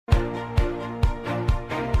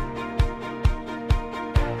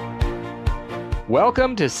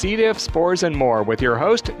Welcome to C. diff, spores, and more with your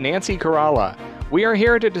host, Nancy Kerala. We are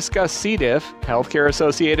here to discuss C. diff,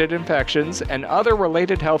 healthcare-associated infections, and other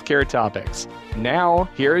related healthcare topics. Now,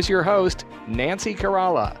 here is your host, Nancy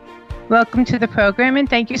Kerala. Welcome to the program, and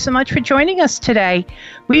thank you so much for joining us today.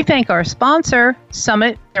 We thank our sponsor,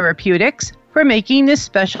 Summit Therapeutics, for making this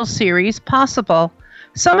special series possible.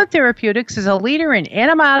 Summit Therapeutics is a leader in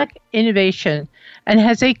antibiotic innovation and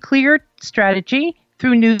has a clear strategy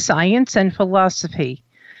through new science and philosophy.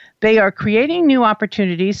 They are creating new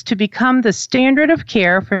opportunities to become the standard of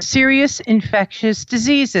care for serious infectious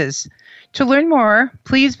diseases. To learn more,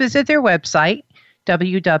 please visit their website,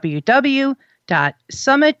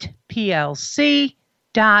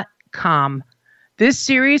 www.summitplc.com. This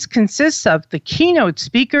series consists of the keynote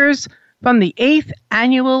speakers from the 8th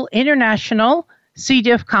Annual International C.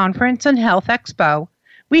 diff Conference and Health Expo.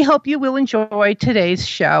 We hope you will enjoy today's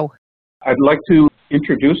show. I'd like to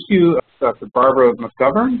introduce you Dr. Barbara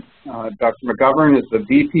McGovern. Dr. McGovern is the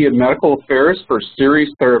VP of Medical Affairs for Seres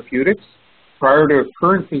Therapeutics. Prior to her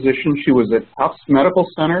current position, she was at Tufts Medical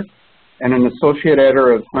Center and an associate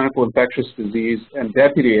editor of Clinical Infectious Disease and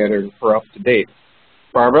deputy editor for Up to Date.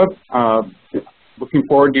 Barbara, looking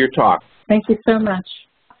forward to your talk. Thank you so much.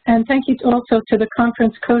 And thank you also to the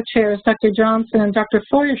conference co-chairs, Dr. Johnson and Dr.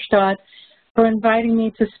 Feuerstadt, for inviting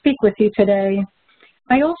me to speak with you today.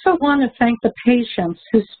 I also want to thank the patients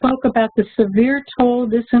who spoke about the severe toll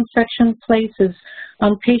this infection places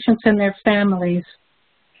on patients and their families.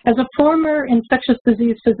 As a former infectious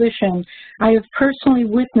disease physician, I have personally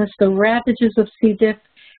witnessed the ravages of C. diff,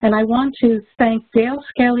 and I want to thank Dale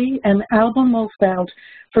Skelly and Alba Molfeld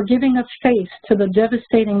for giving a face to the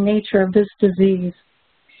devastating nature of this disease.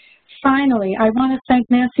 Finally, I want to thank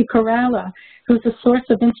Nancy Kerala, who's a source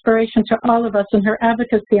of inspiration to all of us in her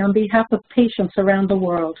advocacy on behalf of patients around the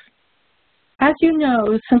world. As you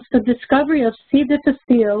know, since the discovery of C.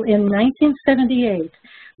 difficile in 1978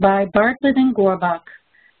 by Bartlett and Gorbach,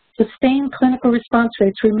 sustained clinical response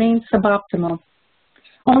rates remain suboptimal.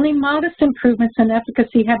 Only modest improvements in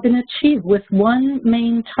efficacy have been achieved with one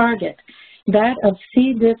main target, that of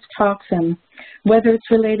C. diff toxin, whether it's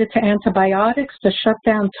related to antibiotics to shut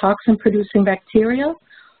down toxin-producing bacteria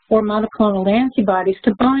or monoclonal antibodies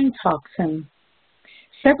to bind toxin.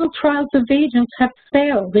 Several trials of agents have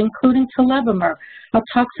failed, including tolebemur, a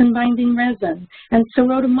toxin-binding resin, and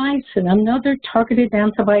cerotolomycin, another targeted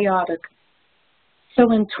antibiotic.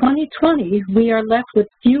 So in 2020, we are left with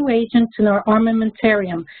few agents in our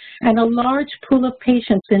armamentarium and a large pool of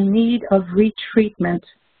patients in need of retreatment.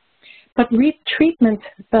 But retreatment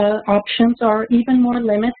options are even more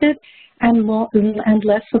limited and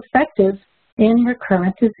less effective in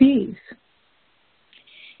recurrent disease.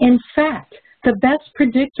 In fact, the best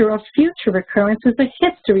predictor of future recurrence is the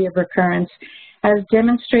history of recurrence, as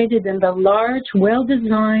demonstrated in the large,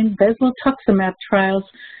 well-designed bezlotuximab trials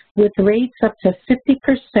with rates up to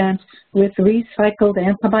 50% with recycled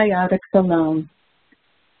antibiotics alone.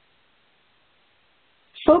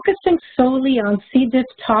 Focusing solely on C. diff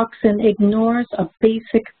toxin ignores a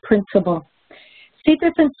basic principle. C.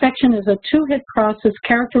 diff infection is a two-hit process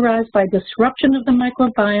characterized by disruption of the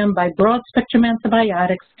microbiome by broad-spectrum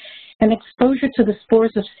antibiotics and exposure to the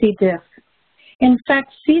spores of C. diff. In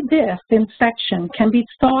fact, C. diff infection can be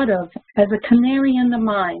thought of as a canary in the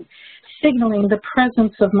mine, signaling the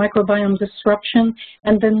presence of microbiome disruption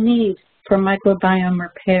and the need for microbiome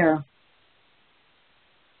repair.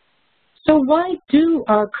 So why do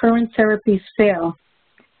our current therapies fail?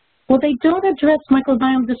 Well, they don't address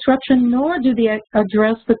microbiome disruption, nor do they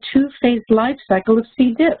address the two-phase life cycle of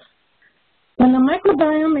C. diff. When the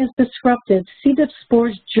microbiome is disrupted, C. diff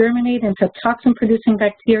spores germinate into toxin-producing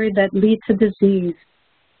bacteria that lead to disease.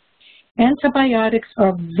 Antibiotics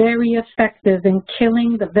are very effective in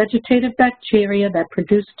killing the vegetative bacteria that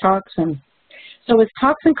produce toxin. So as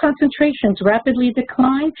toxin concentrations rapidly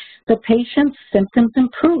decline, the patient's symptoms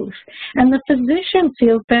improve. And the physician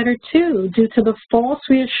feels better too, due to the false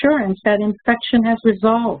reassurance that infection has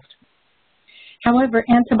resolved. However,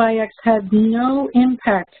 antibiotics have no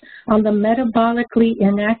impact on the metabolically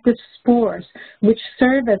inactive spores, which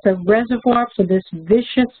serve as a reservoir for this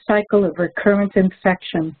vicious cycle of recurrent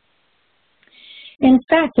infection. In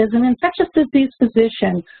fact, as an infectious disease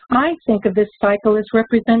physician, I think of this cycle as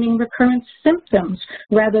representing recurrent symptoms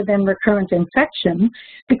rather than recurrent infection,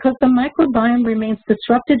 because the microbiome remains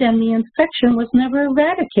disrupted and the infection was never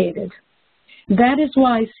eradicated. That is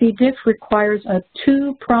why C. diff requires a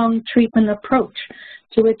two-pronged treatment approach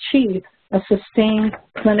to achieve a sustained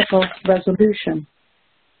clinical resolution.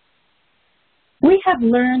 We have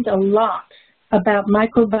learned a lot about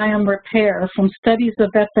microbiome repair from studies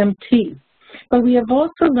of FMT, but we have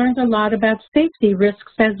also learned a lot about safety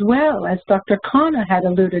risks as well, as Dr. Khanna had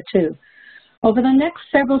alluded to. Over the next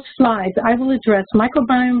several slides, I will address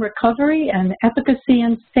microbiome recovery and efficacy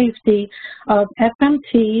and safety of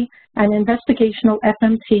FMT and investigational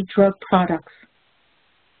FMT drug products.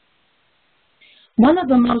 One of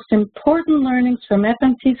the most important learnings from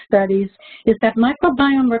FMT studies is that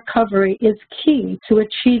microbiome recovery is key to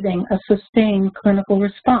achieving a sustained clinical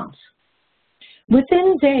response.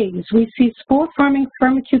 Within days, we see spore-forming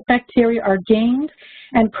Firmicute bacteria are gained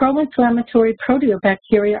and pro-inflammatory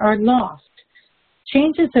proteobacteria are lost.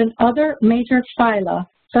 Changes in other major phyla,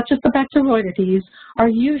 such as the Bacteroidetes, are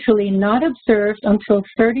usually not observed until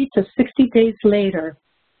 30 to 60 days later.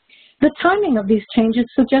 The timing of these changes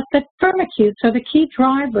suggests that firmicutes are the key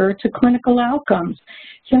driver to clinical outcomes,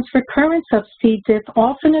 since recurrence of C. diff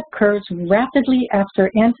often occurs rapidly after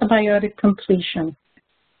antibiotic completion.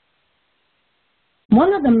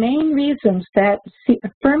 One of the main reasons that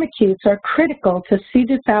firmicutes are critical to C.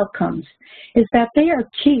 diff outcomes is that they are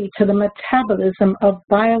key to the metabolism of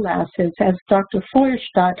bile acids, as Dr.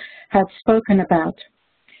 Feuerstadt had spoken about.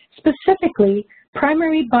 Specifically,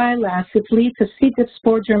 primary bile acids lead to C. diff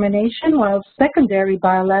spore germination, while secondary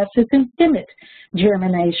bile acids inhibit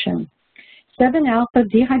germination. 7-alpha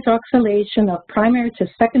dehydroxylation of primary to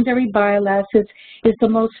secondary bile acids is the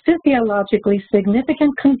most physiologically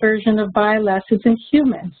significant conversion of bile acids in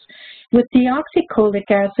humans, with deoxycholic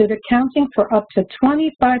acid accounting for up to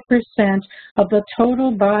 25% of the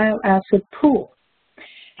total bile acid pool.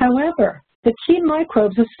 However, the key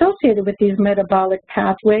microbes associated with these metabolic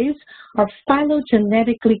pathways are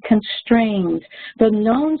phylogenetically constrained. The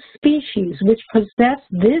known species which possess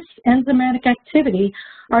this enzymatic activity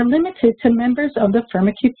are limited to members of the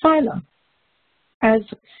Firmicute phylum. As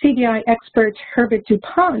CDI expert Herbert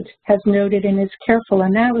DuPont has noted in his careful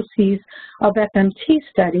analyses of FMT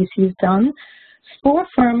studies he's done,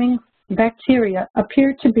 spore-forming bacteria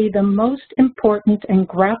appear to be the most important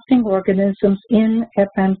engrafting organisms in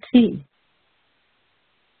FMT.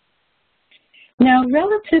 Now,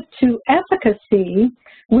 relative to efficacy,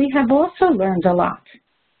 we have also learned a lot.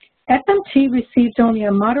 FMT received only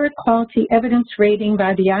a moderate quality evidence rating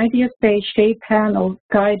by the IDSA SHADE panel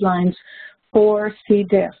guidelines for C.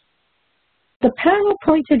 diff. The panel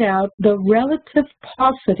pointed out the relative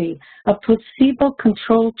paucity of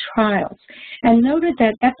placebo-controlled trials and noted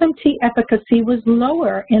that FMT efficacy was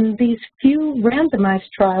lower in these few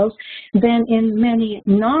randomized trials than in many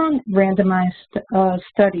non-randomized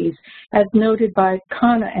studies, as noted by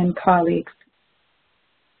Khanna and colleagues.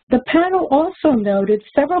 The panel also noted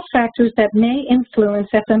several factors that may influence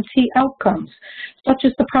FMT outcomes, such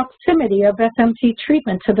as the proximity of FMT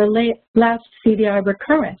treatment to the last CDI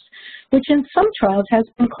recurrence, which in some trials has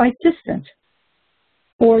been quite distant,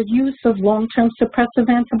 or use of long-term suppressive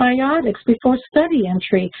antibiotics before study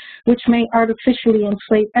entry, which may artificially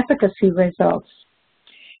inflate efficacy results,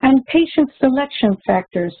 and patient selection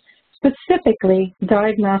factors, specifically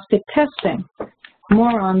diagnostic testing.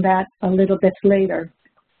 More on that a little bit later.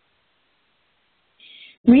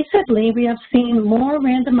 Recently, we have seen more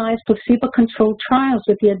randomized placebo-controlled trials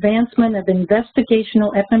with the advancement of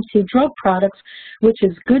investigational FMT drug products, which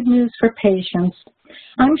is good news for patients.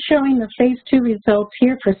 I'm showing the phase 2 results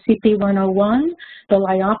here for CP101, the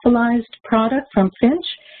lyophilized product from Finch,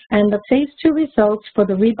 and the phase 2 results for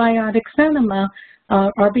the Rebiotics Enema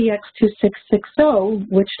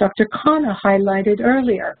RBX2660, which Dr. Khanna highlighted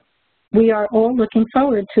earlier. We are all looking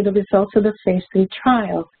forward to the results of the phase 3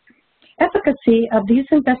 trial. Efficacy of these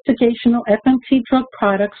investigational FMT drug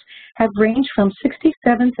products have ranged from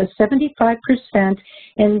 67 to 75%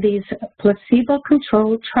 in these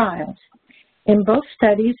placebo-controlled trials. In both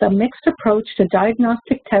studies, a mixed approach to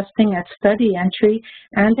diagnostic testing at study entry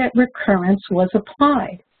and at recurrence was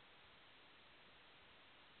applied.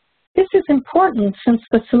 This is important since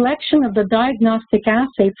the selection of the diagnostic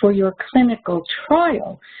assay for your clinical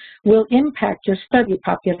trial will impact your study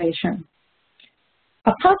population.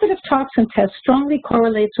 A positive toxin test strongly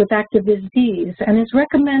correlates with active disease and is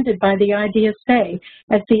recommended by the IDSA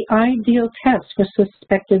as the ideal test for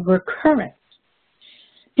suspected recurrence.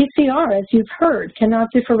 PCR, as you've heard, cannot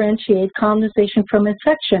differentiate colonization from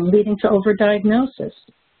infection, leading to overdiagnosis.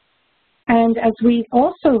 And as we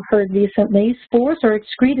also heard recently, spores are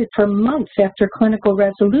excreted for months after clinical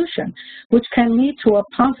resolution, which can lead to a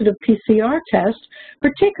positive PCR test,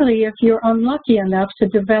 particularly if you're unlucky enough to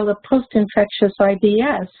develop post-infectious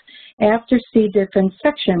IBS after C. diff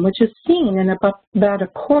infection, which is seen in about a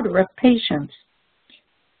quarter of patients.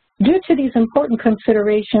 Due to these important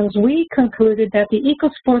considerations, we concluded that the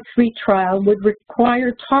EcoSpore 3 trial would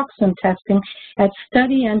require toxin testing at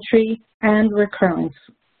study entry and recurrence.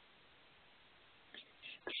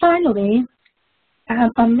 Finally,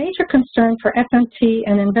 a major concern for FMT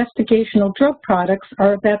and investigational drug products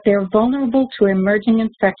are that they're vulnerable to emerging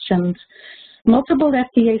infections. Multiple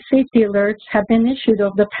FDA safety alerts have been issued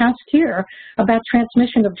over the past year about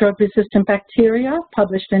transmission of drug-resistant bacteria,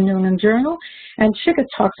 published in New England Journal, and Shiga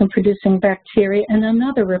toxin-producing bacteria in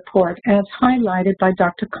another report, as highlighted by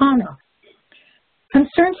Dr. Connor.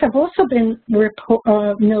 Concerns have also been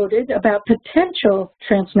noted about potential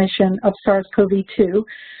transmission of SARS-CoV-2,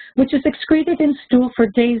 which is excreted in stool for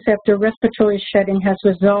days after respiratory shedding has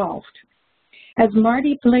resolved. As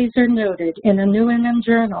Marty Blaser noted in a New England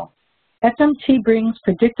Journal, FMT brings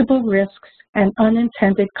predictable risks and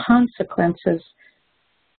unintended consequences.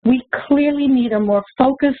 We clearly need a more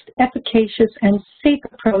focused, efficacious, and safe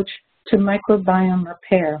approach to microbiome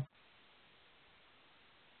repair.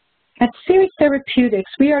 At Seres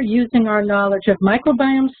Therapeutics, we are using our knowledge of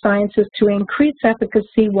microbiome sciences to increase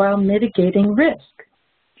efficacy while mitigating risk.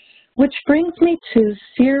 Which brings me to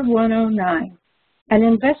SER-109, an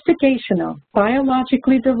investigational,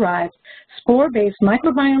 biologically derived, spore-based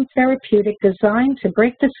microbiome therapeutic designed to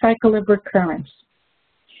break the cycle of recurrence.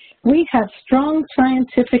 We have strong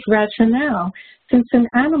scientific rationale since in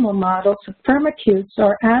animal models, firmicutes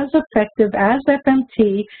are as effective as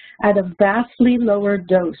FMT at a vastly lower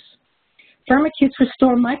dose. Firmicutes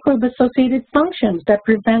restore microbe-associated functions that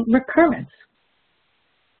prevent recurrence.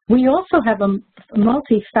 We also have a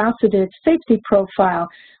multifaceted safety profile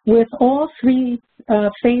with all three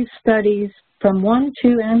phase studies from 1,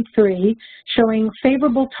 2, and 3 showing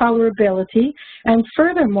favorable tolerability, and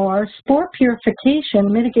furthermore, spore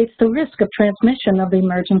purification mitigates the risk of transmission of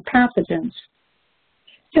emergent pathogens.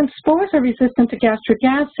 Since spores are resistant to gastric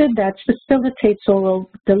acid, that facilitates oral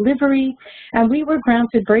delivery, and we were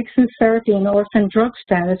granted breakthrough therapy and orphan drug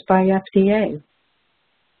status by FDA.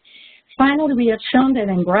 Finally, we have shown that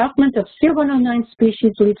engraftment of SER-109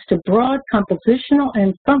 species leads to broad compositional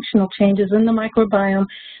and functional changes in the microbiome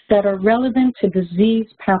that are relevant to disease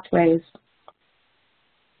pathways.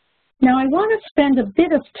 Now, I want to spend a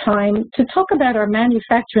bit of time to talk about our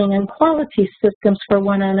manufacturing and quality systems for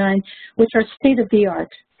 109, which are state-of-the-art.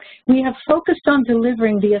 We have focused on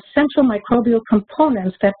delivering the essential microbial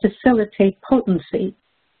components that facilitate potency.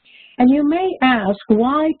 And you may ask,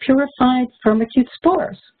 why purified firmicute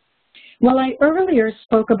spores? Well, I earlier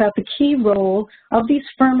spoke about the key role of these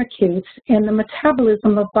firmicutes in the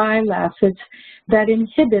metabolism of bile acids that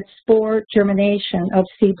inhibit spore germination of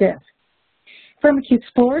C. diff. Firmicute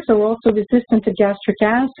spores are also resistant to gastric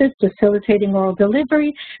acid, facilitating oral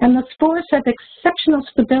delivery, and the spores have exceptional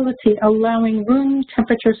stability, allowing room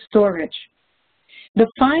temperature storage. The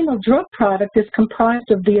final drug product is comprised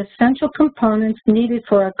of the essential components needed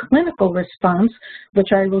for a clinical response,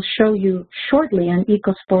 which I will show you shortly in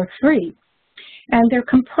EcoSpore 3. And they're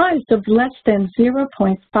comprised of less than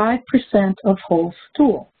 0.5% of whole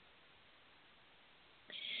stool.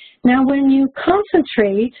 Now, when you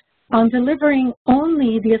concentrate on delivering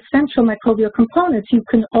only the essential microbial components, you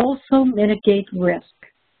can also mitigate risk.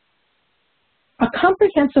 A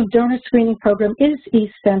comprehensive donor screening program is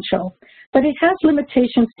essential, but it has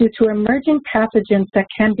limitations due to emerging pathogens that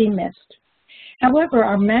can be missed. However,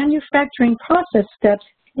 our manufacturing process steps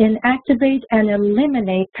inactivate and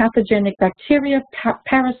eliminate pathogenic bacteria,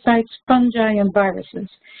 parasites, fungi, and viruses.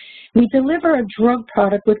 We deliver a drug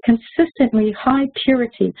product with consistently high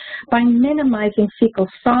purity by minimizing fecal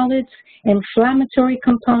solids, inflammatory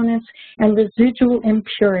components, and residual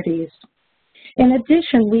impurities. In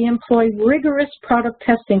addition, we employ rigorous product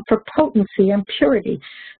testing for potency and purity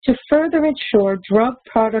to further ensure drug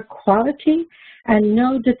product quality and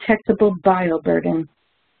no detectable bioburden.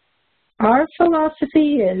 Our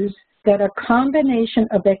philosophy is that a combination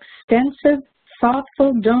of extensive,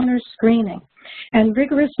 thoughtful donor screening and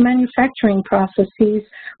rigorous manufacturing processes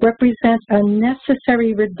represent a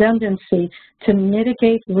necessary redundancy to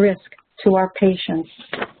mitigate risk to our patients.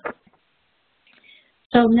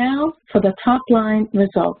 So now for the top-line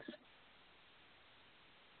results.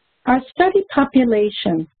 Our study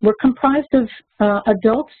population were comprised of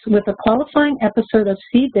adults with a qualifying episode of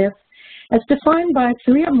C. diff as defined by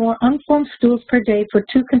 3 or more unformed stools per day for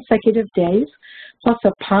 2 consecutive days, plus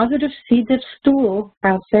a positive C. diff stool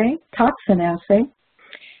assay, toxin assay,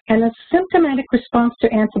 and a symptomatic response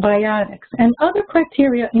to antibiotics. And other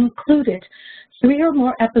criteria included 3 or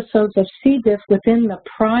more episodes of C. diff within the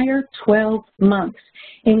prior 12 months,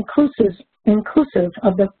 inclusive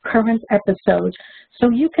of the current episode. So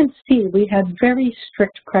you can see we had very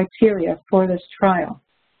strict criteria for this trial.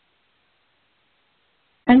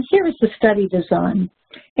 And here is the study design.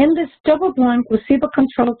 In this double-blind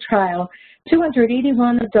placebo-controlled trial,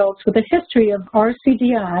 281 adults with a history of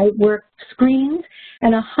RCDI were screened,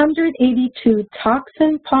 and 182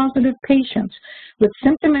 toxin-positive patients with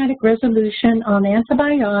symptomatic resolution on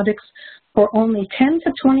antibiotics for only 10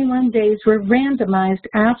 to 21 days were randomized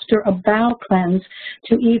after a bowel cleanse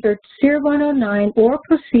to either SER-109 or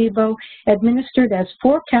placebo administered as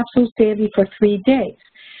 4 capsules daily for 3 days.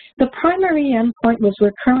 The primary endpoint was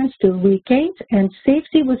recurrence through week 8, and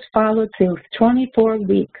safety was followed through 24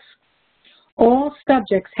 weeks. All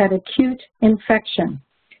subjects had acute infection.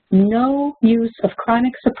 No use of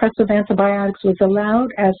chronic suppressive antibiotics was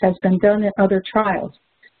allowed, as has been done in other trials.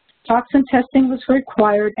 Toxin testing was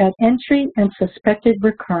required at entry and suspected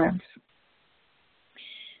recurrence.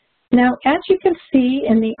 Now, as you can see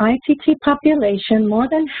in the ITT population, more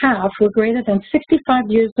than half were greater than 65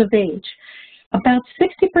 years of age. About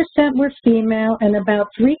 60% were female, and about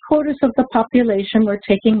 3/4 of the population were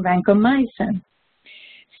taking vancomycin.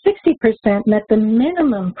 60% met the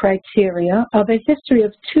minimum criteria of a history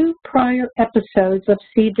of 2 prior episodes of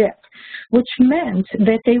C. diff, which meant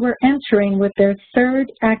that they were entering with their 3rd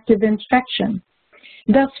active infection.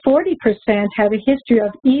 Thus, 40% had a history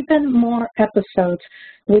of even more episodes,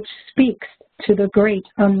 which speaks to the great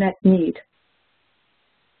unmet need.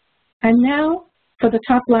 And now for the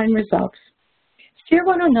top-line results.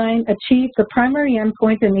 SER-109 achieved the primary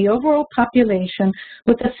endpoint in the overall population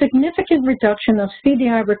with a significant reduction of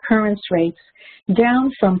CDI recurrence rates,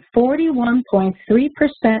 down from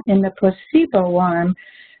 41.3% in the placebo arm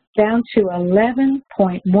down to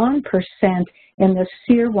 11.1% in the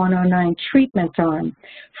SER-109 treatment arm,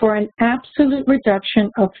 for an absolute reduction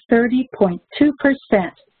of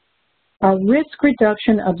 30.2%. A risk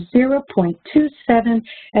reduction of 0.27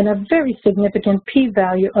 and a very significant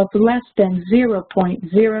p-value of less than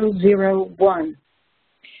 0.001.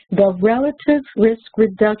 The relative risk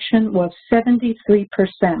reduction was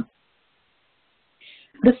 73%.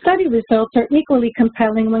 The study results are equally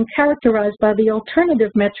compelling when characterized by the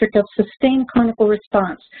alternative metric of sustained clinical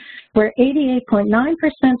response, where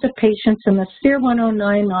 88.9% of patients in the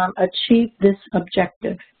SER-109 arm achieved this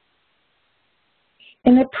objective.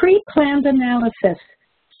 In a pre-planned analysis,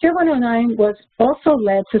 SER-109 was also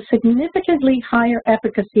led to significantly higher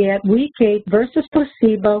efficacy at week 8 versus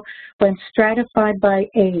placebo when stratified by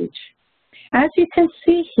age. As you can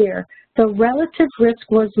see here, the relative risk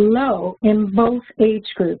was low in both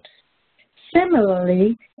age groups.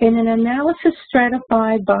 Similarly, in an analysis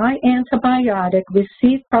stratified by antibiotic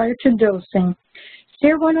received prior to dosing,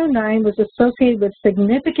 SER-109 was associated with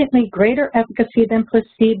significantly greater efficacy than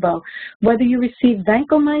placebo, whether you received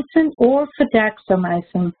vancomycin or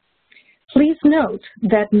fidaxomicin. Please note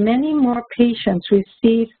that many more patients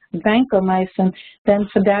received vancomycin than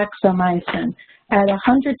fidaxomicin at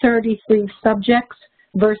 133 subjects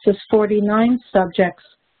versus 49 subjects,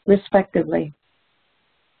 respectively.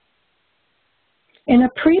 In a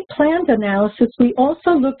pre-planned analysis, we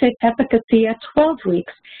also looked at efficacy at 12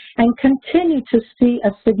 weeks and continued to see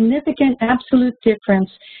a significant absolute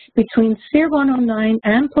difference between SER-109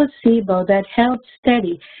 and placebo that held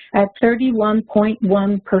steady at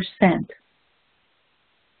 31.1%.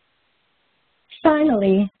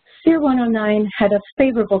 Finally, SER-109 had a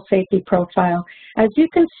favorable safety profile, as you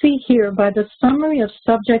can see here by the summary of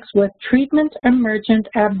subjects with treatment-emergent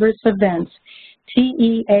adverse events,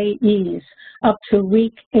 TEAEs, up to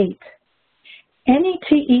week 8. Any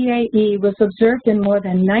TEAE was observed in more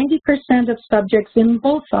than 90% of subjects in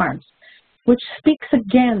both arms, which speaks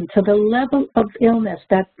again to the level of illness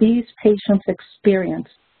that these patients experience.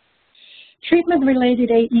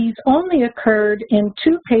 Treatment-related AEs only occurred in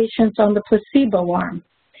 2 patients on the placebo arm.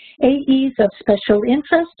 AEs of special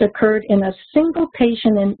interest occurred in a single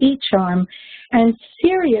patient in each arm, and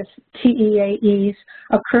serious TEAEs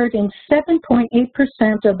occurred in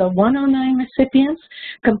 7.8% of the 109 recipients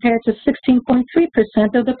compared to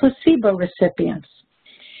 16.3% of the placebo recipients.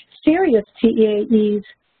 Serious TEAEs,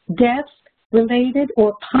 deaths related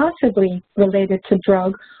or possibly related to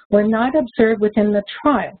drug, were not observed within the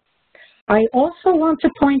trial. I also want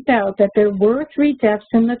to point out that there were 3 deaths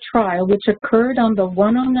in the trial which occurred on the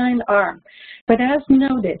 109 arm, but as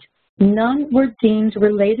noted, none were deemed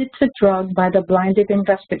related to drug by the blinded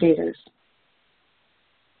investigators.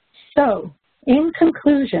 So, in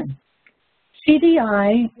conclusion,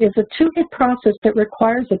 CDI is a 2-hit process that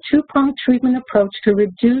requires a 2-pronged treatment approach to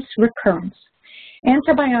reduce recurrence.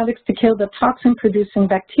 Antibiotics to kill the toxin-producing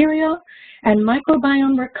bacteria, and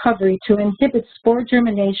microbiome recovery to inhibit spore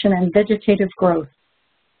germination and vegetative growth.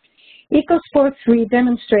 EcoSpore 3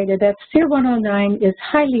 demonstrated that SER-109 is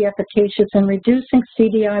highly efficacious in reducing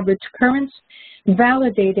CDI recurrence,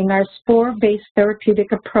 validating our spore-based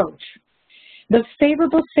therapeutic approach. The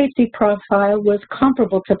favorable safety profile was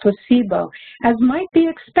comparable to placebo, as might be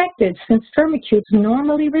expected since firmicutes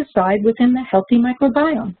normally reside within the healthy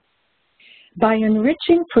microbiome. By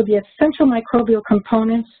enriching for the essential microbial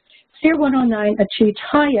components, SER-109 achieved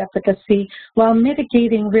high efficacy while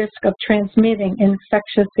mitigating risk of transmitting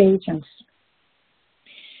infectious agents.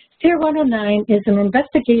 SER-109 is an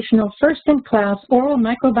investigational first-in-class oral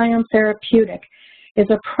microbiome therapeutic, is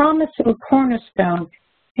a promising cornerstone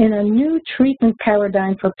in a new treatment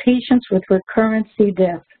paradigm for patients with recurrent C.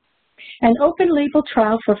 diff. An open-label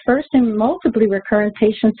trial for first and multiply recurrent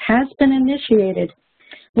patients has been initiated.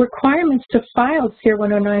 Requirements to file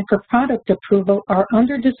SER-109 for product approval are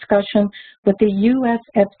under discussion with the U.S.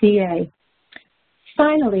 FDA.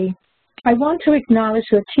 Finally, I want to acknowledge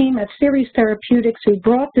the team at Seres Therapeutics who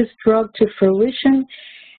brought this drug to fruition,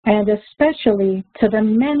 and especially to the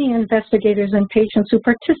many investigators and patients who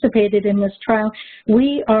participated in this trial.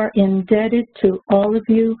 We are indebted to all of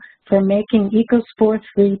you for making EcoSpore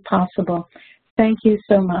 3 possible. Thank you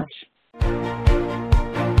so much.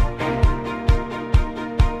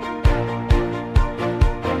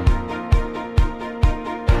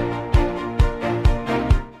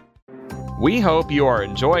 We hope you are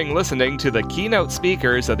enjoying listening to the keynote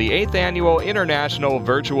speakers of the 8th Annual International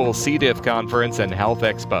Virtual C. diff Conference and Health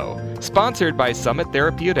Expo, sponsored by Summit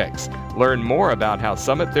Therapeutics. Learn more about how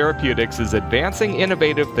Summit Therapeutics is advancing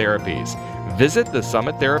innovative therapies. Visit the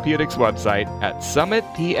Summit Therapeutics website at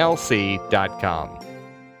summitplc.com.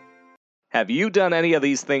 Have you done any of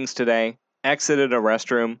these things today? Exited a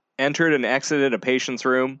restroom, entered and exited a patient's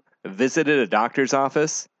room, visited a doctor's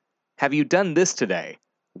office? Have you done this today?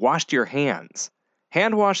 Washed your hands.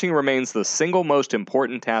 Hand washing remains the single most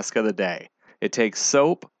important task of the day. It takes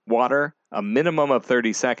soap, water, a minimum of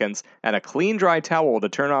 30 seconds, and a clean dry towel to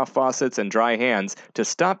turn off faucets and dry hands to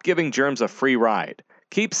stop giving germs a free ride.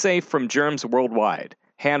 Keep safe from germs worldwide.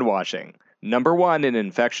 Hand washing, #1 in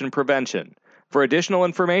infection prevention. For additional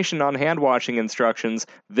information on hand washing instructions,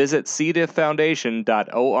 visit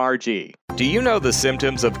cdifffoundation.org. Do you know the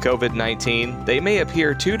symptoms of COVID-19? They may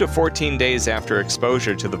appear 2 to 14 days after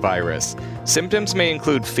exposure to the virus. Symptoms may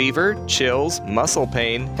include fever, chills, muscle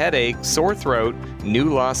pain, headache, sore throat,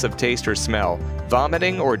 new loss of taste or smell,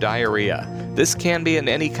 vomiting, or diarrhea. This can be in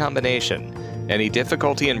any combination. Any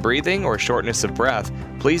difficulty in breathing or shortness of breath,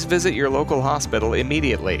 please visit your local hospital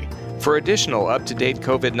immediately. For additional up-to-date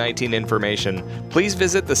COVID-19 information, please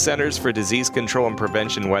visit the Centers for Disease Control and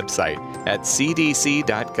Prevention website at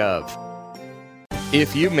cdc.gov.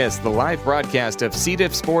 If you missed the live broadcast of C.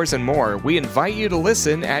 diff, spores, and more, we invite you to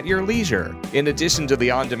listen at your leisure. In addition to the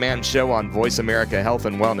on-demand show on Voice America Health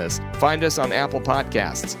and Wellness, find us on Apple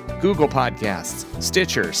Podcasts, Google Podcasts,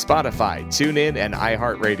 Stitcher, Spotify, TuneIn, and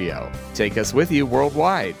iHeartRadio. Take us with you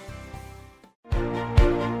worldwide.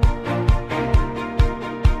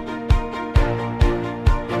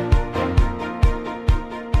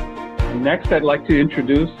 Next, I'd like to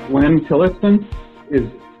introduce Glenn Tillotson. His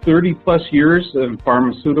 30-plus years of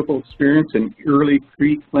pharmaceutical experience in early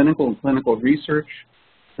preclinical and clinical research,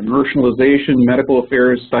 commercialization, medical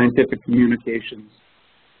affairs, scientific communications.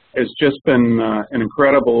 Has just been an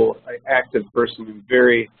incredible, active person and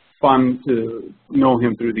very fun to know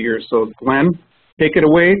him through the years. So Glenn, take it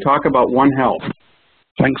away, talk about One Health.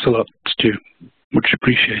 Thanks a lot, Stu. Much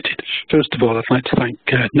appreciated. First of all, I'd like to thank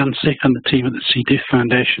Nancy and the team at the C. diff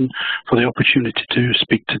Foundation for the opportunity to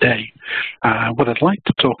speak today. What I'd like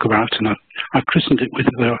to talk about, and I've christened it with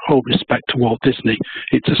all respect to Walt Disney,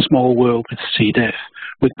 it's a small world with C. diff,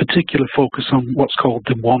 with particular focus on what's called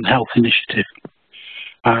the One Health Initiative.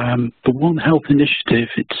 The One Health Initiative,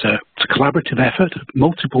 it's a collaborative effort of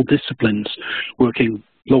multiple disciplines working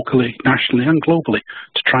locally, nationally, and globally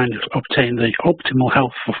to try and obtain the optimal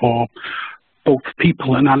health for both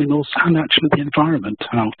people and animals and actually the environment.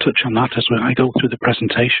 And I'll touch on that as I go through the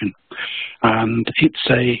presentation. And it's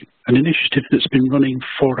an initiative that's been running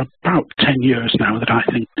for about 10 years now that I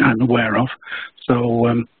think I'm aware of. So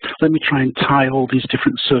let me try and tie all these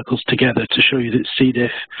different circles together to show you that C.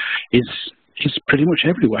 diff is pretty much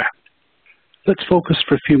everywhere. Let's focus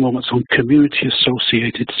for a few moments on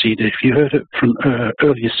community-associated C. diff. You heard it from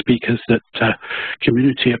earlier speakers that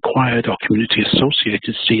community-acquired or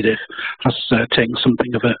community-associated C. diff has taken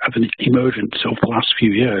something of an emergence over the last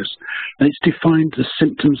few years. And it's defined as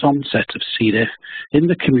symptoms onset of C. diff in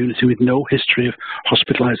the community with no history of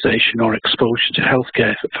hospitalization or exposure to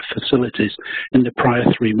healthcare facilities in the prior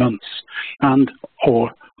 3 months,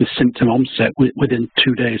 or with symptom onset within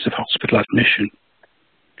 2 days of hospital admission.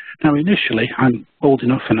 Now, initially, I'm old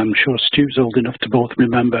enough, and I'm sure Stu's old enough to both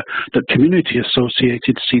remember that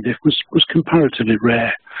community-associated C. diff was comparatively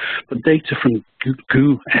rare. But data from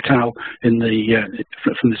Gu et al. From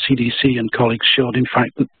the CDC and colleagues showed, in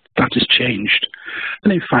fact, that has changed.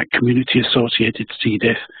 And in fact, community-associated C.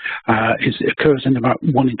 diff occurs in about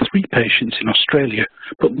 1 in 3 patients in Australia,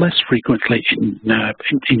 but less frequently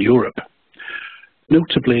in Europe.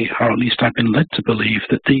 Notably, or at least I've been led to believe,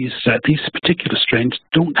 that these particular strains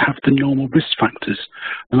don't have the normal risk factors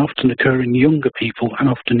and often occur in younger people and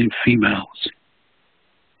often in females.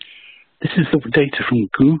 This is the data from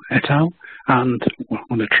Gu et al. And what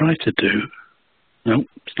I'm going to try to do, no,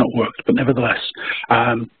 it's not worked, but nevertheless,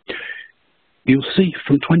 you'll see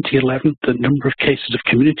from 2011 the number of cases of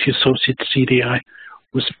community-associated CDI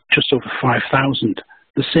was just over 5,000.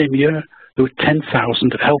 The same year, there were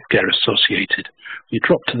 10,000 of healthcare associated. You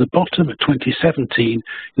drop to the bottom at 2017,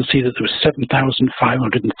 you'll see that there were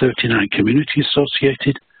 7,539 community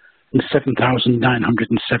associated and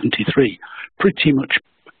 7,973, pretty much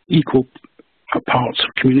equal parts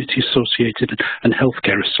of community associated and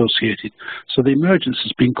healthcare associated. So the emergence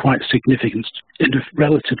has been quite significant in a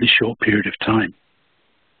relatively short period of time.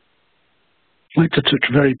 I'd like to touch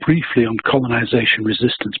very briefly on colonization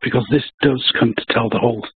resistance, because this does come to tell the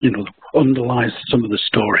whole, underlies some of the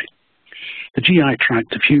story. The GI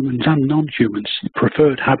tract of humans and non-humans is the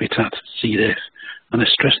preferred habitat for C. diff, and I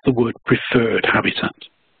stress the word preferred habitat.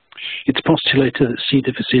 It's postulated that C.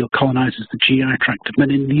 difficile colonizes the GI tract of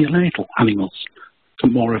many neonatal animals,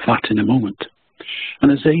 but more of that in a moment.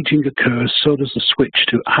 And as aging occurs, so does the switch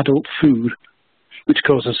to adult food, which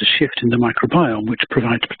causes a shift in the microbiome, which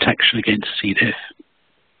provides protection against C. diff.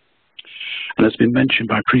 And as been mentioned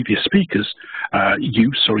by previous speakers,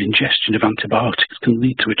 use or ingestion of antibiotics can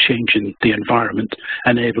lead to a change in the environment,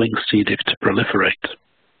 enabling C. diff to proliferate.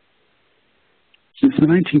 Since the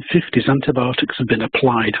 1950s, antibiotics have been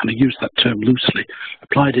applied, and I use that term loosely,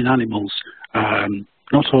 applied in animals,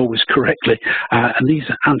 not always correctly, and these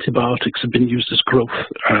antibiotics have been used as growth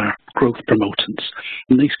promotants.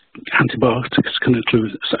 And these antibiotics can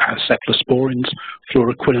include cephalosporins,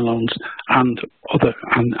 fluoroquinolones, and other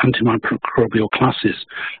antimicrobial classes.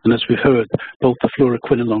 And as we've heard, both the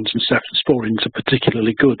fluoroquinolones and cephalosporins are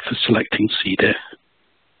particularly good for selecting C. diff.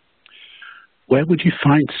 Where would you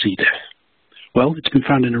find C. diff? Well, it's been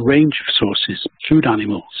found in a range of sources: food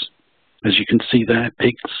animals, as you can see there,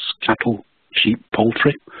 pigs, cattle, sheep,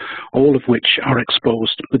 poultry, all of which are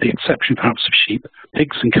exposed, with the exception perhaps of sheep.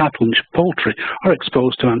 Pigs and cattle and poultry are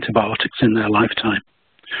exposed to antibiotics in their lifetime.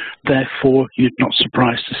 Therefore, you're not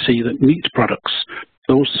surprised to see that meat products,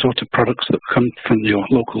 those sort of products that come from your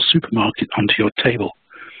local supermarket onto your table,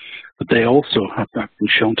 but they also have been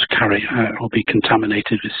shown to carry or be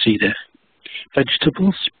contaminated with C. diff.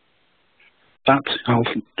 Vegetables, that I'll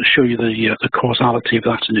show you the causality of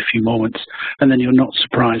that in a few moments, and then you're not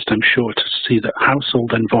surprised, I'm sure, to see that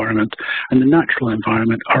household environment and the natural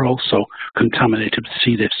environment are also contaminated with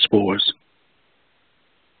C. diff spores.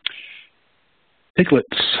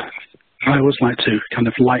 Piglets. I always like to kind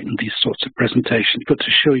of lighten these sorts of presentations, but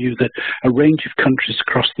to show you that a range of countries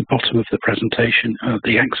across the bottom of the presentation,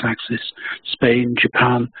 the x-axis, Spain,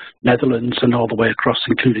 Japan, Netherlands, and all the way across,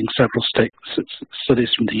 including several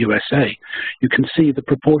studies from the USA, you can see the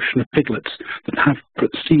proportion of piglets that have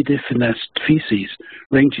C. diff in their feces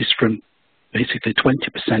ranges from basically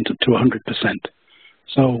 20% up to 100%.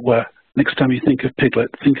 So next time you think of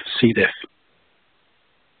piglet, think of C. diff.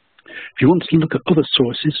 If you want to look at other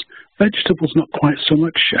sources, vegetables not quite so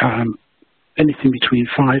much. Anything between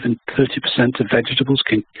 5 and 30% of vegetables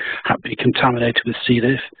can be contaminated with C.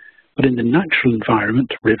 diff. But in the natural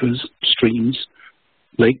environment, rivers, streams,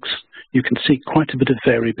 lakes, you can see quite a bit of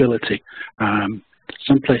variability.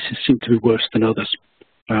 Some places seem to be worse than others.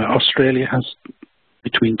 Australia has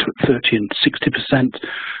between 30 and 60%.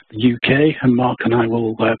 The UK, and Mark and I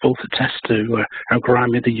will both attest to how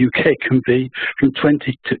grimy the UK can be, from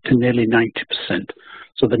 20 to nearly 90%.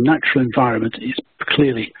 So the natural environment is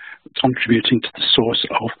clearly contributing to the source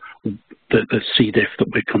of the C. diff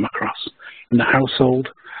that we come across. In the household,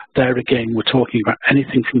 there again, we're talking about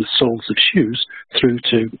anything from the soles of shoes through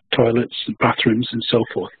to toilets and bathrooms and so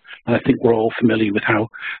forth. And I think we're all familiar with how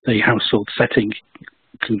the household setting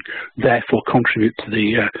can therefore contribute to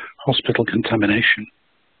the hospital contamination.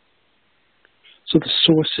 So the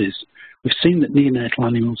sources, we've seen that neonatal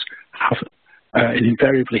animals have an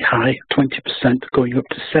invariably high, 20% going up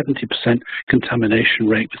to 70% contamination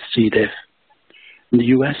rate with C. diff. In the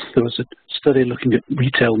US, there was a study looking at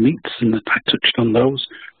retail meats, and I touched on those.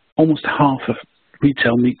 Almost half of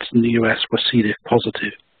retail meats in the US were C. diff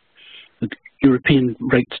positive. The European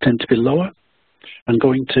rates tend to be lower, And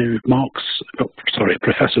going to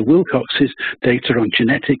Professor Wilcox's data on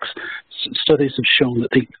genetics, studies have shown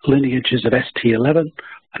that the lineages of ST11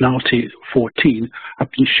 and RT14 have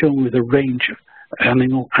been shown with a range of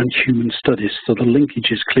animal and human studies, so the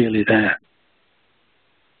linkage is clearly there.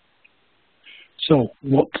 So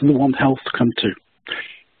what does the One Health come to?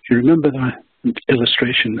 If you remember the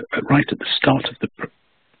illustration right at the start of the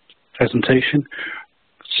presentation,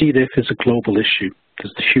 C. diff is a global issue.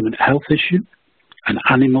 There's the human health issue, an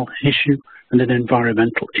animal issue, and an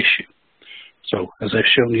environmental issue. So, as I've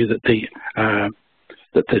shown you that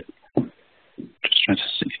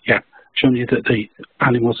shown you that the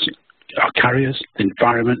animals are carriers, the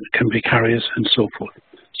environment can be carriers, and so forth.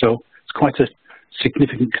 So, it's quite a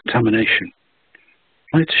significant contamination.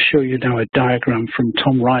 I'd like to show you now a diagram from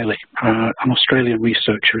Tom Riley, an Australian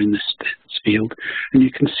researcher in this field, and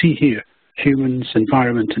you can see here humans,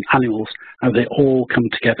 environment, and animals, how they all come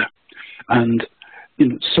together. And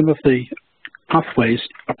some of the pathways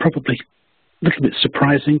are probably a little bit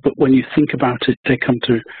surprising, but when you think about it, they come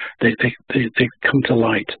to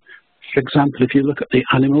light. For example, if you look at the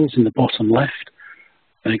animals in the bottom left,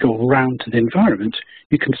 and they go around to the environment,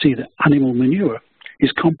 you can see that animal manure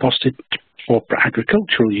is composted for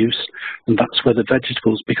agricultural use, and that's where the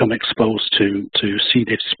vegetables become exposed to C.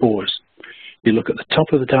 diff spores. You look at the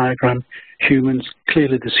top of the diagram, humans,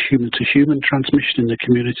 clearly there's human-to-human transmission in the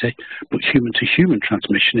community, but human-to-human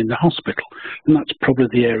transmission in the hospital. And that's probably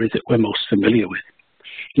the area that we're most familiar with.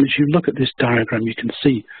 And as you look at this diagram, you can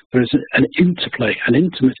see there is an interplay, an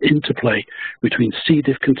intimate interplay between C.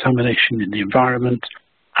 diff contamination in the environment,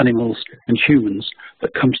 animals, and humans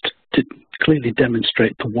that comes to clearly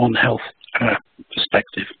demonstrate the One Health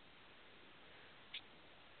perspective.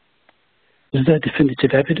 Is there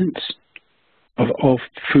definitive evidence of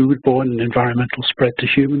foodborne and environmental spread to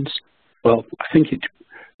humans? Well, I think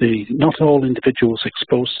not all individuals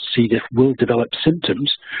exposed to C. diff will develop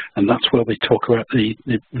symptoms, and that's where we talk about the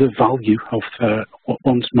value of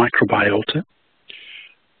one's microbiota.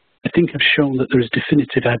 I think I've shown that there is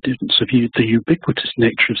definitive evidence of the ubiquitous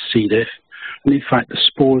nature of C. diff, and in fact the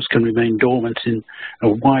spores can remain dormant in a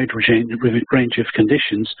wide range of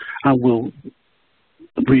conditions and will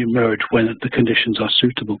re-emerge when the conditions are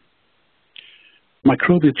suitable.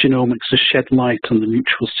 Microbial genomics has shed light on the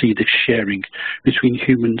mutual C. diff sharing between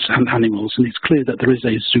humans and animals, and it's clear that there is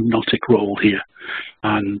a zoonotic role here,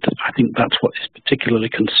 and I think that's what is particularly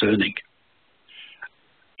concerning.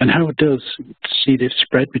 And how does C. diff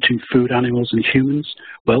spread between food, animals, and humans?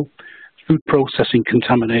 Well, food processing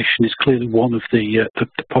contamination is clearly one of the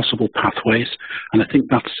possible pathways, and I think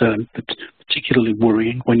that's particularly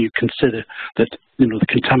worrying when you consider that the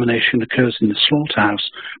contamination occurs in the slaughterhouse,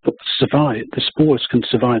 but the spores can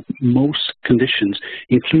survive most conditions,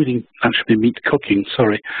 including actually meat cooking,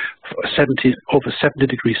 over 70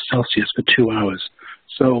 degrees Celsius for 2 hours.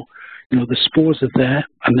 So, the spores are there,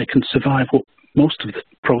 and they can survive most of the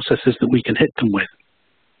processes that we can hit them with.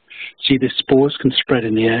 C. diff spores can spread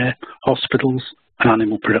in the air, hospitals, and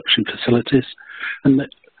animal production facilities, and that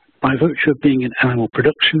by virtue of being in animal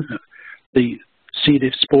production, the C.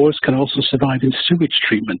 diff spores can also survive in sewage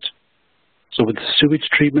treatment. So with the sewage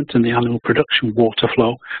treatment and the animal production water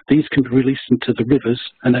flow, these can be released into the rivers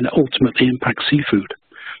and then ultimately impact seafood.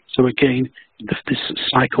 So again, this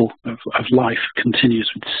cycle of life continues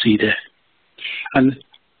with C. diff. And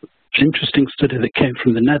an interesting study that came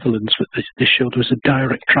from the Netherlands, they showed there was a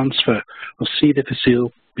direct transfer of C.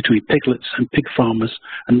 difficile between piglets and pig farmers,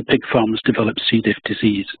 and the pig farmers developed C. diff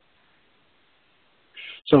disease.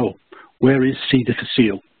 So, where is C.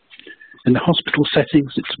 difficile? In the hospital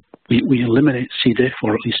settings, we eliminate C. diff,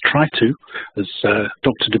 or at least try to, as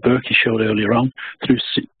Dr. De Burkey showed earlier on, through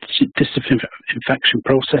disinfection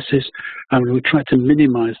processes, and we try to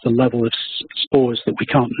minimize the level of spores that we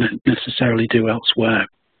can't necessarily do elsewhere.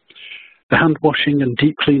 The hand washing and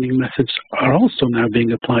deep cleaning methods are also now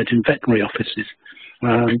being applied in veterinary offices.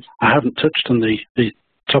 I haven't touched on the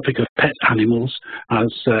topic of pet animals as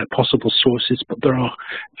possible sources, but there are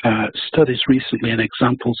studies recently and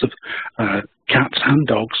examples of cats and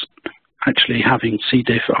dogs actually having C.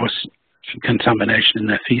 diff or contamination in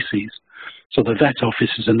their feces. So the vet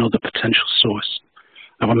office is another potential source.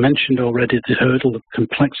 Now, I mentioned already the hurdle of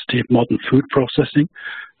complexity of modern food processing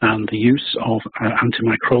and the use of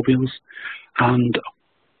antimicrobials, and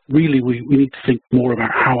really we need to think more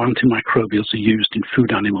about how antimicrobials are used in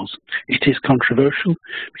food animals. It is controversial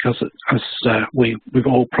because, as we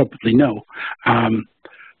all probably know,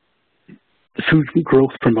 the food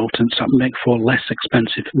growth promotants make for less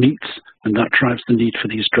expensive meats, and that drives the need for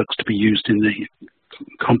these drugs to be used in the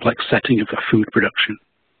complex setting of food production.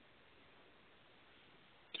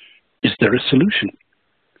 Is there a solution?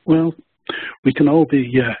 Well, we can all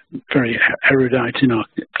be very erudite in our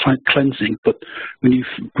cleansing, but when you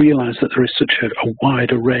realise that there is such a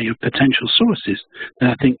wide array of potential sources,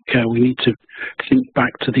 then I think we need to think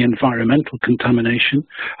back to the environmental contamination,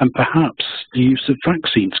 and perhaps the use of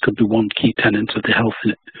vaccines could be one key tenet of the health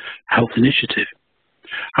initiative.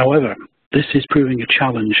 However, this is proving a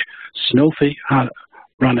challenge. Sanofi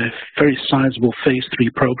ran a very sizable phase 3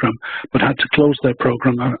 program, but had to close their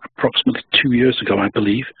program approximately 2 years ago, I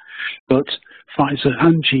believe. But Pfizer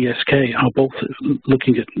and GSK are both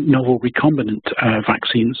looking at novel recombinant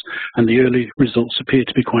vaccines, and the early results appear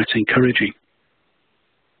to be quite encouraging.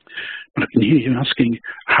 But I can hear you asking,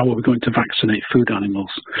 how are we going to vaccinate food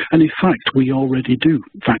animals? And in fact, we already do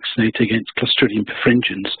vaccinate against Clostridium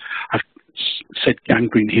perfringens. I've said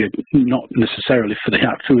gangrene here, not necessarily for the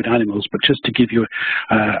food animals, but just to give you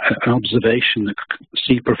an observation that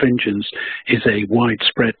C. perfringens is a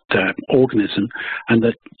widespread organism, and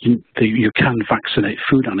that you can vaccinate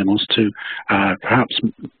food animals to perhaps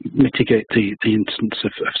mitigate the incidence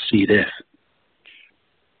of C. diff.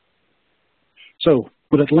 So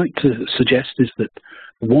what I'd like to suggest is that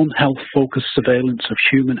One Health-focused surveillance of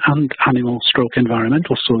human and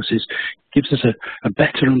animal/environmental sources gives us a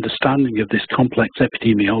better understanding of this complex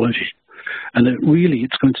epidemiology, and that really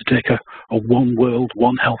it's going to take a one world,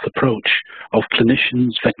 one health approach of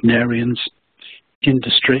clinicians, veterinarians,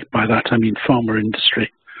 industry, by that I mean pharma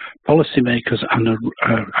industry, policymakers, and a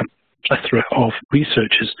plethora of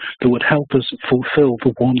researchers that would help us fulfill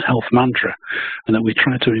the One Health mantra, and that we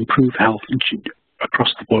try to improve health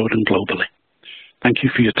across the world and globally. Thank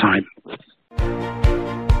you for your time.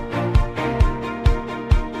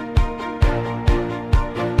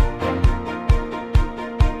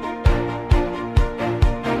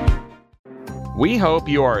 We hope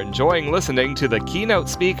you are enjoying listening to the keynote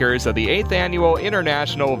speakers of the 8th Annual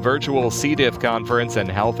International Virtual C. diff Conference and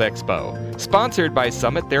Health Expo, sponsored by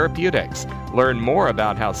Summit Therapeutics. Learn more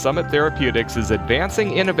about how Summit Therapeutics is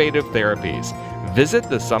advancing innovative therapies. Visit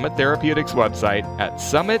the Summit Therapeutics website at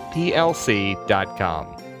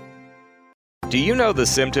summitplc.com. Do you know the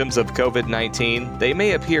symptoms of COVID-19? They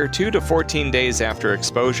may appear 2 to 14 days after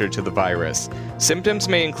exposure to the virus. Symptoms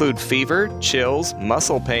may include fever, chills,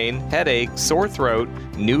 muscle pain, headache, sore throat,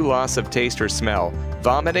 new loss of taste or smell,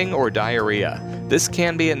 vomiting, or diarrhea. This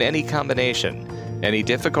can be in any combination. Any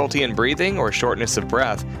difficulty in breathing or shortness of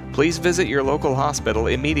breath, please visit your local hospital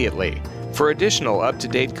immediately. For additional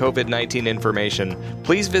up-to-date COVID-19 information,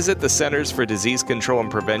 please visit the Centers for Disease Control and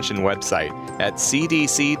Prevention website at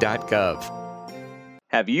cdc.gov.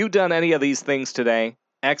 Have you done any of these things today?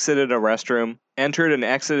 Exited a restroom, entered and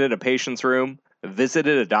exited a patient's room,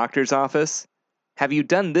 visited a doctor's office? Have you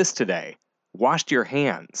done this today? Washed your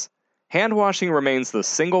hands? Hand washing remains the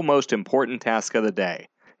single most important task of the day.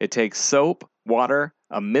 It takes soap, water,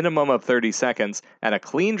 a minimum of 30 seconds, and a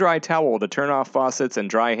clean, dry towel to turn off faucets and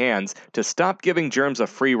dry hands to stop giving germs a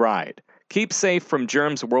free ride. Keep safe from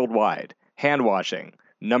germs worldwide. Hand washing,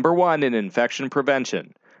 #1 in infection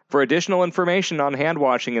prevention. For additional information on hand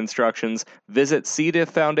washing instructions, visit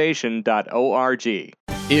cdifffoundation.org.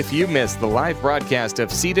 If you missed the live broadcast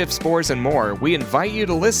of C. diff, spores, and more, we invite you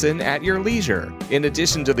to listen at your leisure. In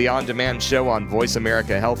addition to the on-demand show on Voice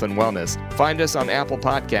America Health and Wellness, find us on Apple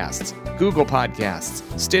Podcasts, Google Podcasts,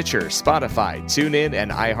 Stitcher, Spotify, TuneIn,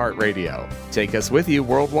 and iHeartRadio. Take us with you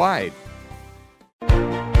worldwide.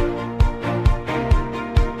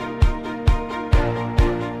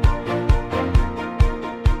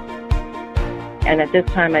 And at this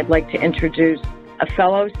time, I'd like to introduce a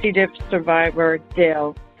fellow C. diff survivor,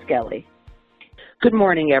 Dale Skelly. Good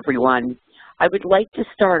morning, everyone. I would like to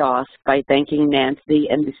start off by thanking Nancy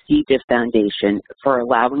and the C. diff Foundation for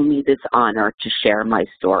allowing me this honor to share my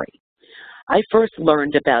story. I first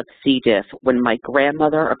learned about C. diff when my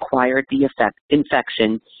grandmother acquired the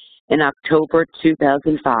infection in October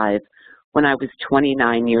 2005 when I was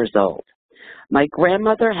 29 years old. My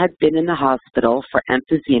grandmother had been in the hospital for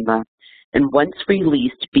emphysema and once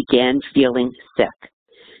released began feeling sick.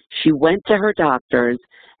 She went to her doctors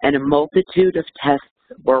and a multitude of tests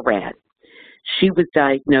were ran. She was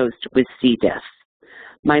diagnosed with C. diff.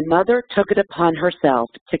 My mother took it upon herself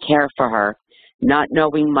to care for her, not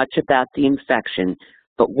knowing much about the infection,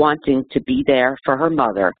 but wanting to be there for her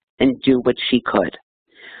mother and do what she could.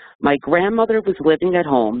 My grandmother was living at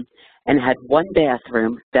home and had one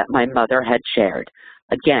bathroom that my mother had shared,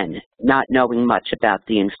 again, not knowing much about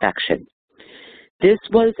the infection. This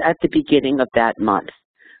was at the beginning of that month.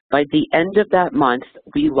 By the end of that month,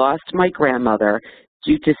 we lost my grandmother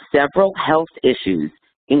due to several health issues,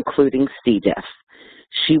 including C. diff.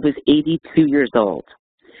 She was 82 years old.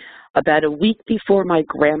 About a week before my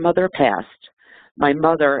grandmother passed, my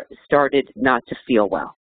mother started not to feel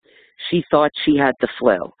well. She thought she had the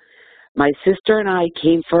flu. My sister and I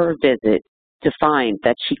came for a visit to find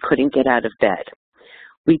that she couldn't get out of bed.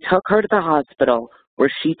 We took her to the hospital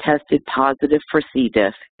where she tested positive for C.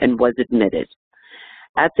 diff and was admitted.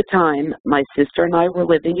 At the time, my sister and I were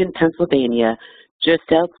living in Pennsylvania, just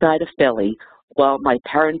outside of Philly, while my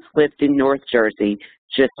parents lived in North Jersey,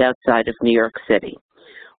 just outside of New York City.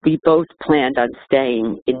 We both planned on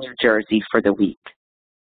staying in New Jersey for the week.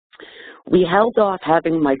 We held off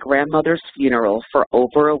having my grandmother's funeral for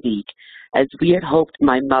over a week, as we had hoped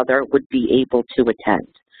my mother would be able to attend.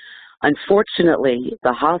 Unfortunately,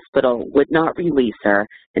 the hospital would not release her,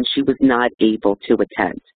 and she was not able to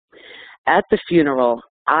attend. At the funeral,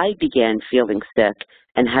 I began feeling sick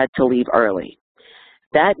and had to leave early.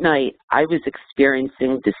 That night, I was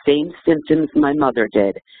experiencing the same symptoms my mother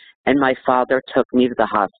did, and my father took me to the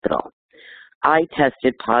hospital. I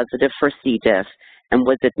tested positive for C. diff and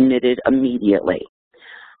was admitted immediately.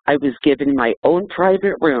 I was given my own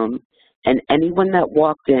private room, and anyone that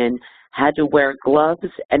walked in had to wear gloves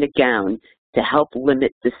and a gown to help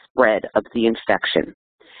limit the spread of the infection.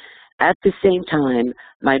 At the same time,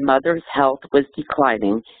 my mother's health was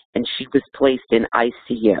declining, and she was placed in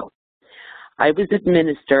ICU. I was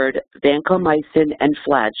administered vancomycin and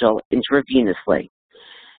Flagyl intravenously.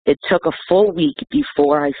 It took a full week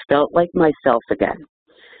before I felt like myself again.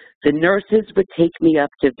 The nurses would take me up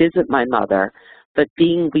to visit my mother, but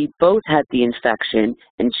being we both had the infection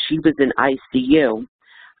and she was in ICU,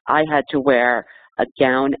 I had to wear a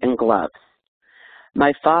gown and gloves.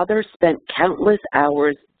 My father spent countless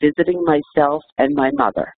hours visiting myself and my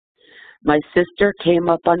mother. My sister came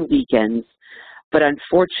up on weekends, but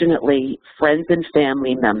unfortunately, friends and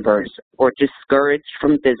family members were discouraged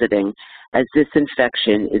from visiting as this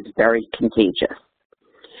infection is very contagious.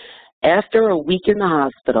 After a week in the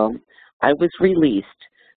hospital, I was released,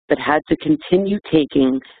 but had to continue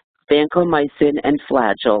taking vancomycin and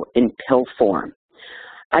Flagyl in pill form.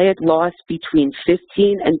 I had lost between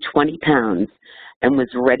 15 and 20 pounds and was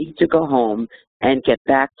ready to go home and get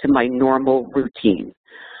back to my normal routine.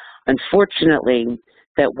 Unfortunately,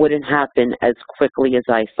 that wouldn't happen as quickly as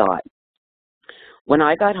I thought. When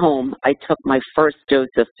I got home, I took my first dose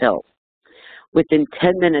of pills. Within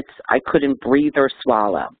 10 minutes, I couldn't breathe or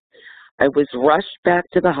swallow. I was rushed back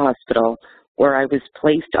to the hospital where I was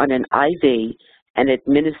placed on an IV and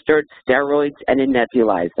administered steroids and a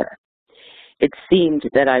nebulizer. It seemed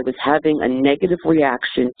that I was having a negative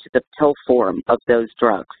reaction to the pill form of those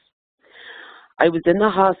drugs. I was in the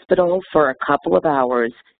hospital for a couple of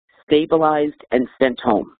hours, stabilized, and sent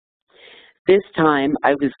home. This time,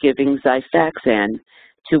 I was giving Xifaxan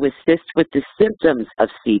to assist with the symptoms of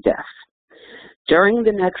C. diff. During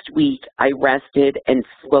the next week, I rested and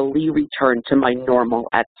slowly returned to my normal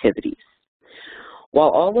activities. While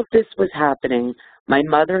all of this was happening, my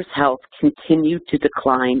mother's health continued to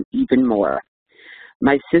decline even more.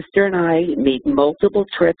 My sister and I made multiple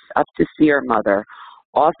trips up to see her mother,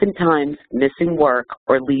 oftentimes missing work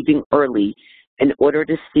or leaving early in order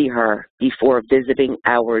to see her before visiting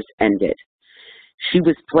hours ended. She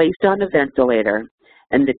was placed on a ventilator,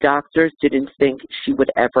 and the doctors didn't think she would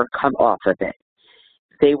ever come off of it.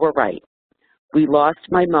 They were right. We lost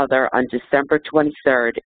my mother on December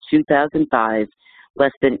 23rd, 2005,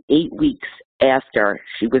 less than 8 weeks after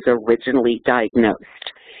she was originally diagnosed.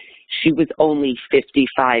 She was only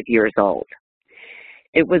 55 years old.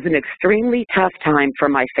 It was an extremely tough time for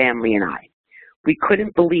my family and I. We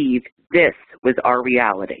couldn't believe this was our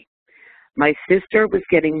reality. My sister was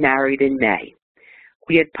getting married in May.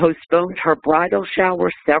 We had postponed her bridal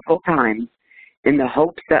shower several times in the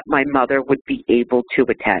hopes that my mother would be able to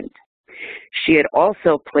attend. She had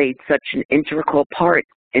also played such an integral part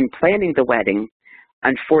in planning the wedding.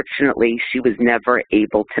 Unfortunately, she was never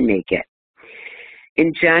able to make it.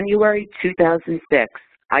 In January 2006,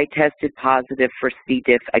 I tested positive for C.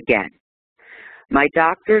 diff again. My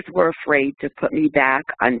doctors were afraid to put me back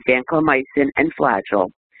on vancomycin and Flagyl,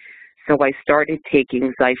 so I started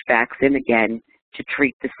taking Xifaxan again to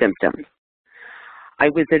treat the symptoms. I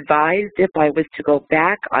was advised if I was to go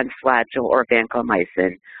back on Flagyl or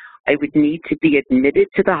vancomycin, I would need to be admitted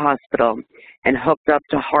to the hospital and hooked up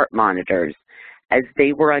to heart monitors, as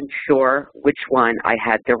they were unsure which one I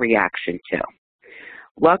had the reaction to.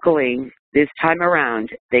 Luckily, this time around,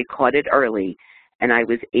 they caught it early, and I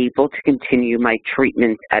was able to continue my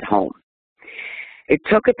treatment at home. It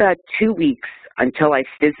took about 2 weeks until I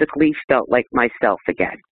physically felt like myself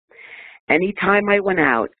again. Anytime I went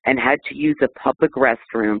out and had to use a public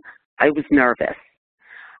restroom, I was nervous.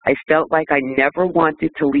 I felt like I never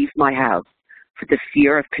wanted to leave my house for the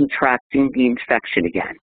fear of contracting the infection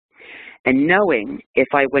again, and knowing if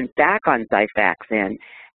I went back on Xifaxan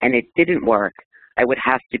and it didn't work, I would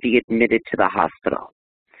have to be admitted to the hospital.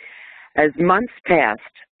 As months passed,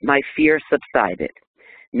 my fear subsided.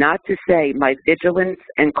 Not to say my vigilance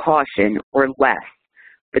and caution were less,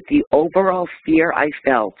 but the overall fear I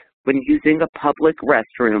felt when using a public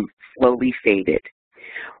restroom slowly faded.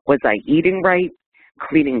 Was I eating right,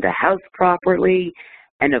 cleaning the house properly,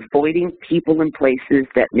 and avoiding people and places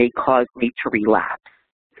that may cause me to relapse?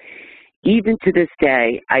 Even to this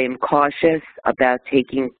day, I am cautious about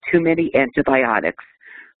taking too many antibiotics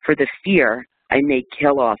for the fear I may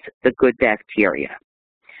kill off the good bacteria.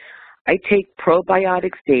 I take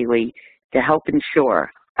probiotics daily to help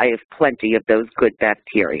ensure I have plenty of those good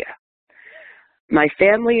bacteria. My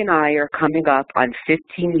family and I are coming up on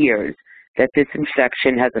 15 years that this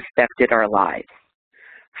infection has affected our lives.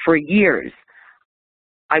 For years,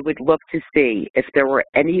 I would look to see if there were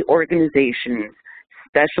any organizations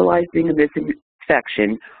specializing in this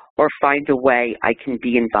infection or find a way I can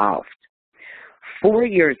be involved. 4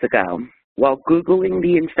 years ago, while Googling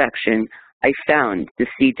the infection, I found the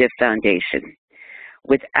C. diff Foundation.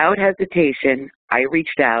 Without hesitation, I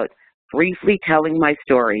reached out, briefly telling my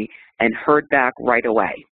story, and heard back right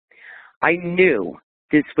away. I knew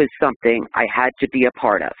this was something I had to be a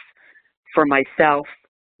part of, for myself,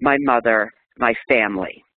 my mother, my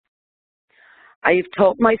family. I have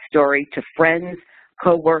told my story to friends,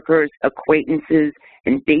 coworkers, acquaintances,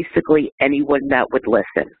 and basically anyone that would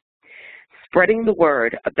listen. Spreading the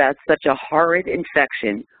word about such a horrid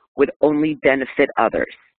infection would only benefit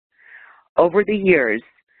others. Over the years,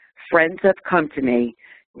 friends have come to me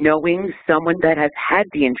knowing someone that has had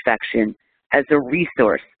the infection as a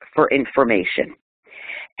resource for information,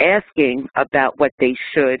 asking about what they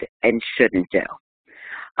should and shouldn't do.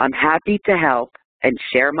 I'm happy to help and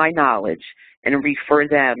share my knowledge and refer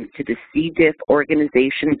them to the C. diff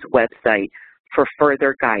organization's website for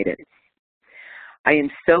further guidance. I am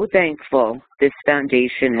so thankful this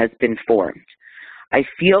foundation has been formed. I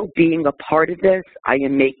feel being a part of this, I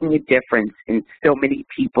am making a difference in so many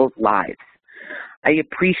people's lives. I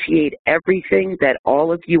appreciate everything that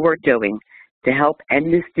all of you are doing to help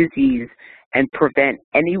end this disease and prevent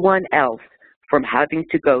anyone else from having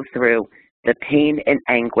to go through the pain and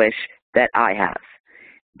anguish that I have.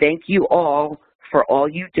 Thank you all for all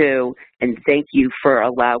you do, and thank you for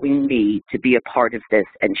allowing me to be a part of this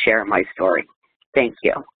and share my story. Thank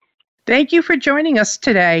you. Thank you for joining us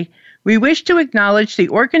today. We wish to acknowledge the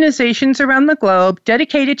organizations around the globe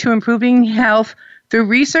dedicated to improving health through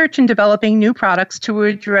research and developing new products to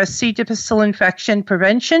address C. difficile infection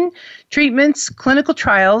prevention, treatments, clinical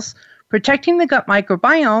trials, protecting the gut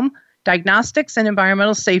microbiome, diagnostics, and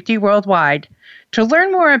environmental safety worldwide. To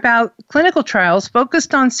learn more about clinical trials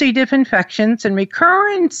focused on C. diff infections and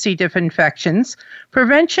recurrent C. diff infections,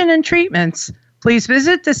 prevention and treatments, please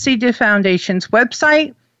visit the C. diff Foundation's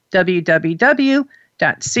website,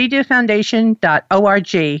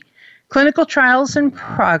 www.cdifffoundation.org. Clinical trials in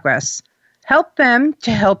progress. Help them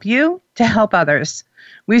to help you to help others.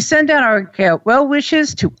 We send out our well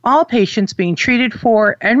wishes to all patients being treated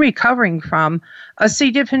for and recovering from a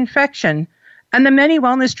C. diff infection and the many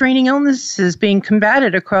wellness-draining illnesses being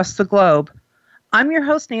combated across the globe. I'm your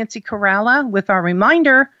host, Nancy Coralla, with our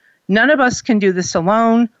reminder, none of us can do this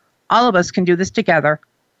alone. All of us can do this together.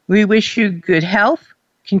 We wish you good health,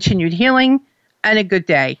 continued healing, and a good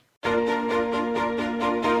day.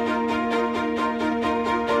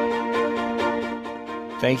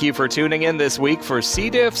 Thank you for tuning in this week for C.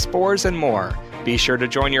 diff, spores, and more. Be sure to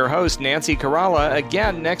join your host, Nancy Coralla,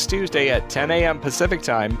 again next Tuesday at 10 a.m. Pacific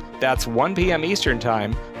Time, that's 1 p.m. Eastern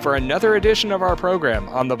Time, for another edition of our program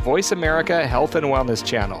on the Voice America Health and Wellness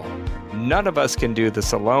Channel. None of us can do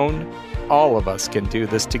this alone. All of us can do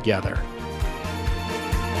this together.